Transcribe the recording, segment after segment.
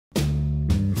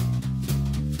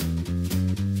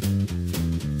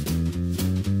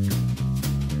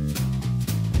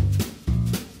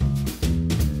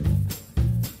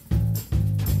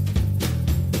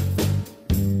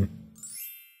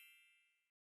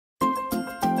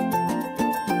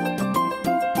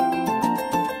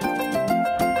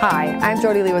Hi, I'm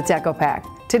JodiLee with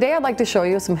DecoPac. Today I'd like to show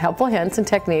you some helpful hints and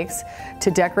techniques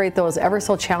to decorate those ever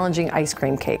so challenging ice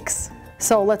cream cakes.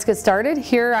 So let's get started.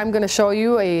 Here I'm going to show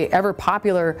you a ever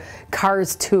popular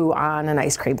Cars 2 on an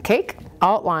ice cream cake.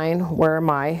 Outline where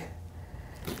my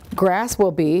grass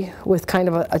will be with kind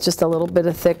of just a little bit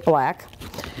of thick black,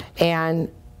 and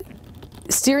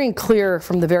steering clear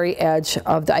from the very edge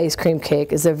of the ice cream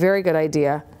cake is a very good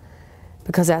idea,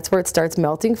 because that's where it starts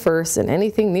melting first, and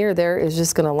anything near there is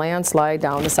just going to landslide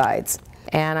down the sides.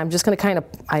 And I'm just going to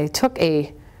I took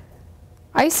a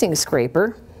icing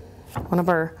scraper, one of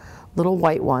our little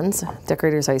white ones,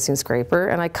 decorator's icing scraper,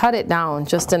 and I cut it down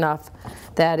just enough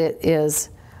that it is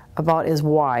about as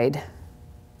wide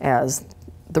as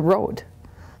the road.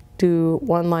 Do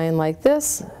one line like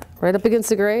this, right up against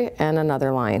the gray, and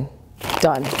another line.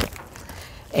 Done.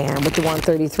 And with the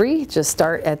 133, just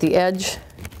start at the edge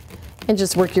and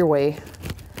just work your way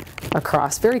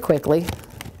across very quickly.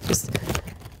 Just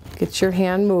get your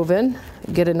hand moving,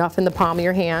 get enough in the palm of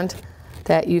your hand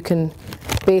that you can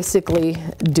basically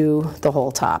do the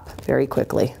whole top very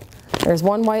quickly. There's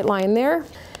one white line there,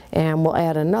 and we'll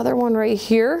add another one right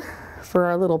here for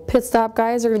our little pit stop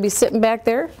guys. They're going to be sitting back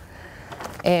there,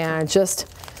 and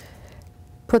just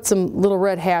put some little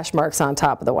red hash marks on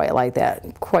top of the white like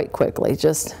that quite quickly.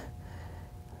 Just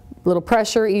a little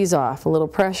pressure, ease off, a little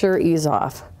pressure, ease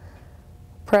off,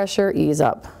 pressure, ease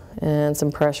up, and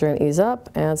some pressure and ease up,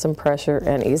 and some pressure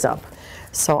and ease up.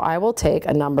 So I will take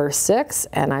a number 6,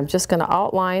 and I'm just going to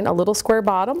outline a little square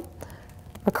bottom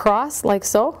across like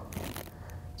so.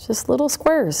 Just little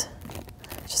squares,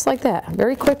 just like that,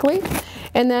 very quickly.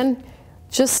 And then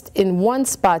just in one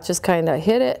spot, just kind of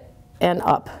hit it and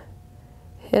up,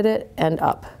 hit it and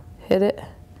up, hit it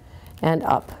and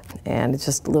up. And it's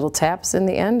just little taps in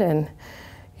the end, and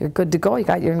you're good to go. You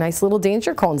got your nice little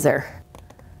danger cones there.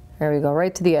 There we go,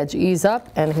 right to the edge. Ease up,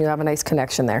 and you have a nice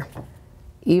connection there.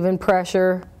 Even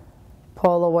pressure,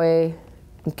 pull away,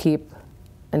 and keep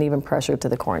an even pressure to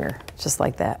the corner, just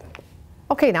like that.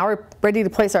 Okay, now we're ready to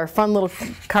place our fun little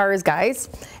cars, guys.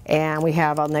 And we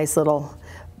have a nice little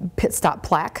pit stop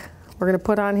plaque we're gonna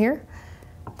put on here,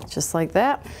 just like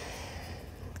that.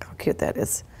 Look how cute that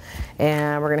is.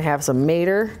 And we're gonna have some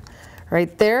Mater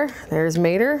right there. There's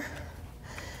Mater.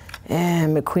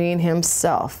 And McQueen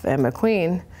himself. And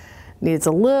McQueen needs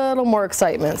a little more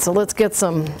excitement, so let's get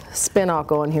some spin out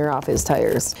going here off his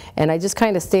tires. And I just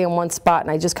kind of stay in one spot,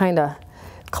 and I just kind of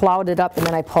cloud it up, and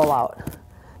then I pull out.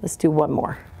 Let's do one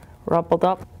more. Ruffled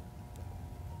up.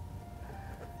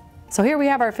 So here we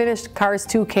have our finished Cars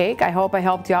 2 cake. I hope I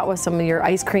helped you out with some of your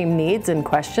ice cream needs and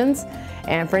questions.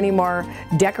 And for any more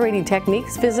decorating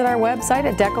techniques, visit our website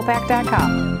at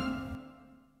decopac.com.